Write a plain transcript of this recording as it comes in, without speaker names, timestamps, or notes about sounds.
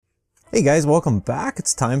Hey guys, welcome back.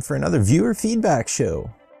 It's time for another viewer feedback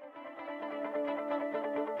show.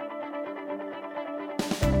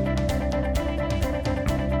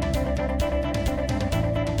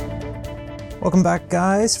 Welcome back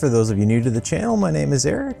guys. For those of you new to the channel, my name is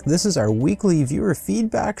Eric. This is our weekly viewer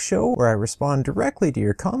feedback show where I respond directly to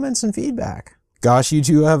your comments and feedback. Gosh, you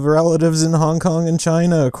two have relatives in Hong Kong and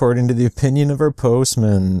China, according to the opinion of our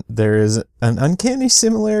postman. There is an uncanny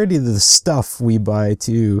similarity to the stuff we buy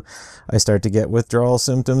too. I start to get withdrawal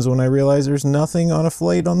symptoms when I realize there's nothing on a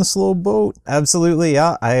flight on the slow boat. Absolutely,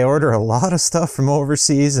 yeah. I order a lot of stuff from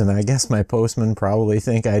overseas, and I guess my postman probably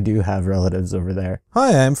think I do have relatives over there.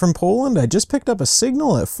 Hi, I'm from Poland. I just picked up a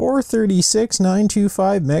signal at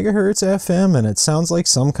 436.925 megahertz FM, and it sounds like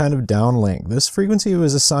some kind of downlink. This frequency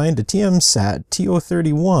was assigned to TMSAT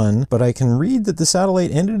TO31, but I can read that the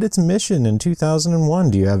satellite ended its mission in 2001.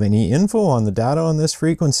 Do you have any info on the data on this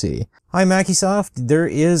frequency? Hi Makisoft, there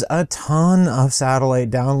is a ton of satellite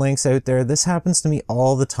downlinks out there. This happens to me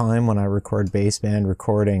all the time when I record baseband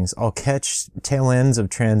recordings. I'll catch tail ends of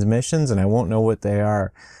transmissions and I won't know what they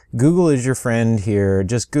are. Google is your friend here.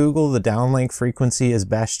 Just Google the downlink frequency as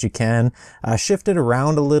best you can. Shift it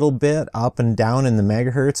around a little bit, up and down in the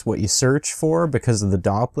megahertz, what you search for. Because of the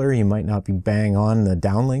Doppler, you might not be bang on the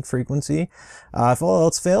downlink frequency. If all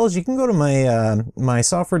else fails, you can go to my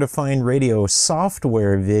software-defined radio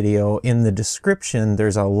software video. In the description,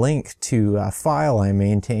 there's a link to a file I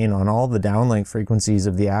maintain on all the downlink frequencies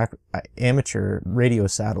of the amateur radio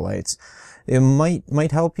satellites. It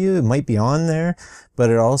might help you, it might be on there, but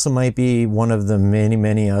it also might be one of the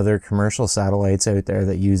many other commercial satellites out there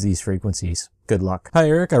that use these frequencies. Good luck. Hi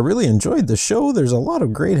Eric, I really enjoyed the show. There's a lot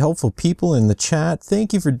of great helpful people in the chat.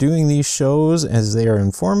 Thank you for doing these shows as they are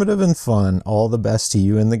informative and fun. All the best to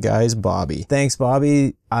you and the guys, Bobby. Thanks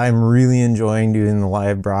Bobby. I'm really enjoying doing the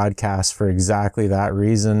live broadcast for exactly that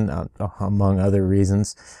reason, among other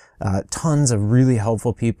reasons. Tons of really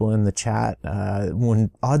helpful people in the chat.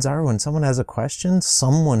 Odds are when someone has a question,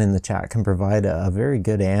 someone in the chat can provide a very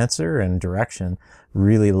good answer and direction.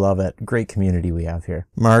 Really love it. Great community we have here.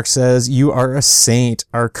 Mark says, you are a saint.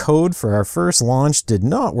 Our code for our first launch did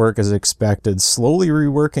not work as expected. Slowly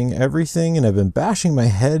reworking everything and have been bashing my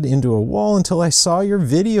head into a wall until I saw your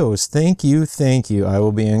videos. Thank you, thank you. I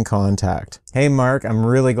will be in contact. Hey Mark, I'm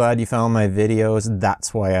really glad you found my videos.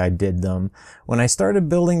 That's why I did them. When I started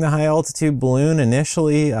building the high altitude balloon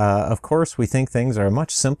initially, of course we think things are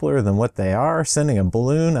much simpler than what they are. Sending a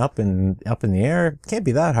balloon up in the air can't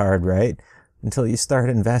be that hard, right? Until you start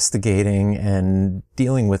investigating and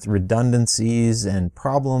dealing with redundancies and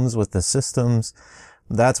problems with the systems.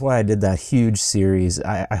 That's why I did that huge series.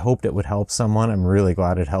 I hoped it would help someone. I'm really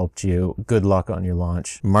glad it helped you. Good luck on your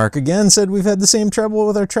launch. Mark again said, we've had the same trouble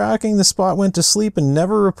with our tracking. The spot went to sleep and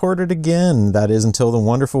never reported again. That is until the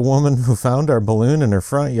wonderful woman who found our balloon in her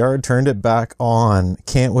front yard turned it back on.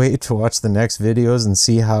 Can't wait to watch the next videos and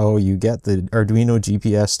see how you get the Arduino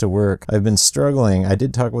GPS to work. I've been struggling. I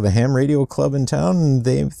did talk with a ham radio club in town and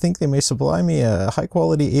they think they may supply me a high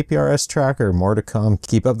quality APRS tracker. More to come.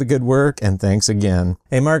 Keep up the good work and thanks again.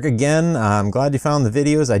 Hey Mark, again, I'm glad you found the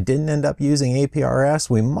videos. I didn't end up using APRS.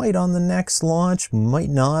 We might on the next launch, might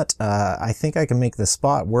not. I think I can make the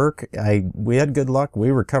spot work. We had good luck. We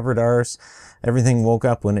recovered ours. Everything woke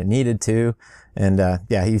up when it needed to. And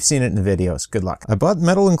yeah, you've seen it in the videos. Good luck. I bought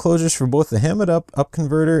metal enclosures for both the Hammett up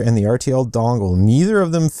converter and the RTL dongle. Neither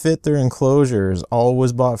of them fit their enclosures. All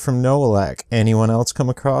was bought from Noelec. Anyone else come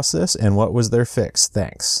across this? And what was their fix?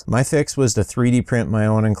 Thanks. My fix was to 3D print my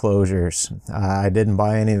own enclosures. I didn't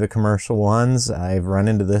buy any of the commercial ones. I've run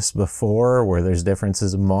into this before where there's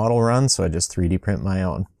differences of model runs, so I just 3D print my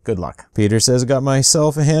own. Good luck. Peter says, got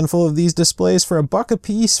myself a handful of these displays for $1 a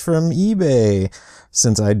piece from eBay.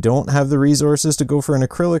 Since I don't have the resources to go for an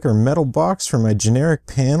acrylic or metal box for my generic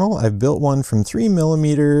panel, I've built one from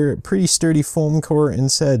 3mm, pretty sturdy foam core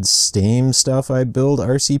and said, same stuff I build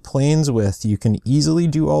RC planes with. You can easily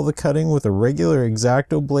do all the cutting with a regular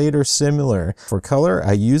X-Acto blade or similar. For color,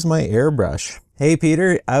 I use my airbrush. Hey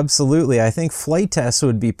Peter, absolutely. I think Flight Test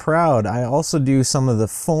would be proud. I also do some of the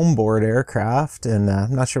foam board aircraft, and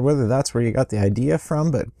I'm not sure whether that's where you got the idea from,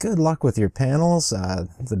 but good luck with your panels.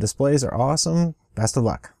 The displays are awesome. Best of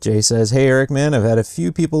luck. Jay says, hey Eric man, I've had a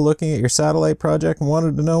few people looking at your satellite project and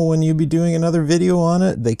wanted to know when you'll be doing another video on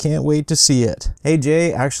it. They can't wait to see it. Hey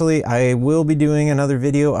Jay, actually I will be doing another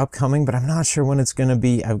video upcoming, but I'm not sure when it's going to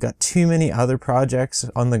be. I've got too many other projects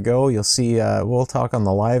on the go. You'll see, we'll talk on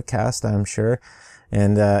the live cast, I'm sure.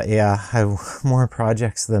 And yeah, I have more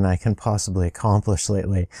projects than I can possibly accomplish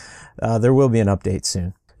lately. There will be an update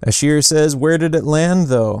soon. Ashir says, where did it land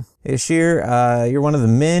though? Hey Sheer, you're one of the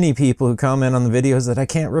many people who comment on the videos that I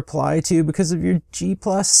can't reply to because of your G+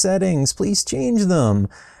 settings. Please change them.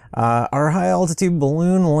 Our high altitude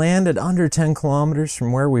balloon landed under 10 kilometers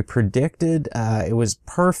from where we predicted. It was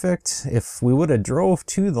perfect. If we would have drove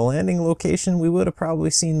to the landing location, we would have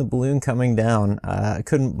probably seen the balloon coming down. I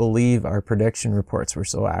couldn't believe our prediction reports were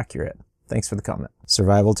so accurate. Thanks for the comment.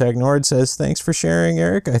 Survival Tech Nord says, thanks for sharing,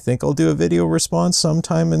 Eric. I think I'll do a video response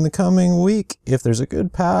sometime in the coming week if there's a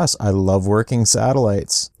good pass. I love working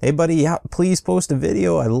satellites. Hey buddy, yeah, please post a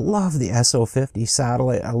video. I love the SO50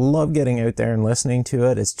 satellite. I love getting out there and listening to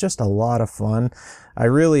it. It's just a lot of fun. I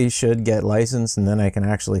really should get licensed and then I can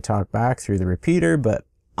actually talk back through the repeater, but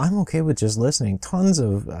I'm okay with just listening. Tons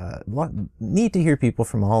of, neat to hear people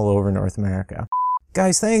from all over North America.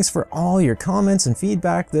 Guys, thanks for all your comments and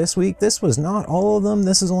feedback this week. This was not all of them.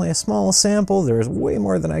 This is only a small sample. There's way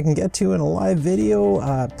more than I can get to in a live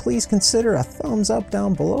video. Please consider a thumbs up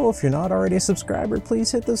down below. If you're not already a subscriber, please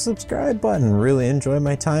hit the subscribe button. Really enjoy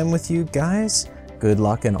my time with you guys. Good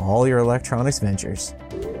luck in all your electronics ventures.